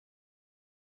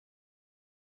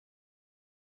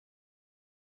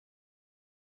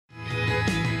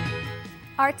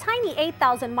Our tiny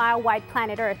 8,000-mile-wide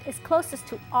planet Earth is closest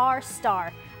to our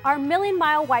star, our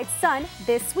million-mile-wide sun,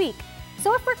 this week.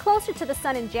 So if we're closer to the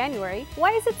sun in January,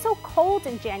 why is it so cold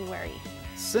in January?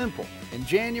 Simple. In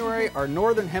January, our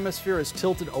northern hemisphere is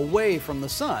tilted away from the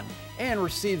sun and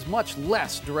receives much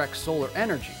less direct solar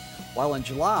energy, while in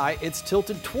July, it's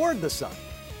tilted toward the sun.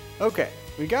 Okay,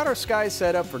 we got our skies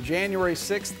set up for January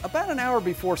 6th, about an hour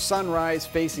before sunrise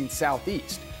facing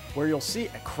southeast, where you'll see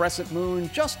a crescent moon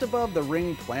just above the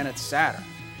ring planet Saturn.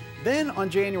 Then on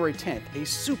January 10th, a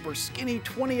super skinny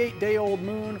 28-day-old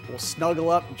moon will snuggle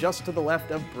up just to the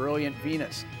left of brilliant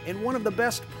Venus in one of the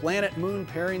best planet-moon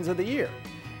pairings of the year.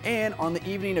 And on the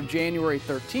evening of January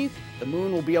 13th, the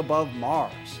moon will be above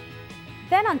Mars.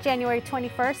 Then on January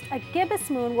 21st, a gibbous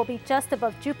moon will be just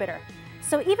above Jupiter.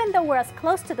 So even though we're as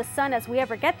close to the sun as we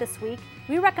ever get this week,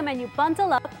 we recommend you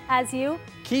bundle up as you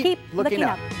keep looking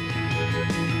up.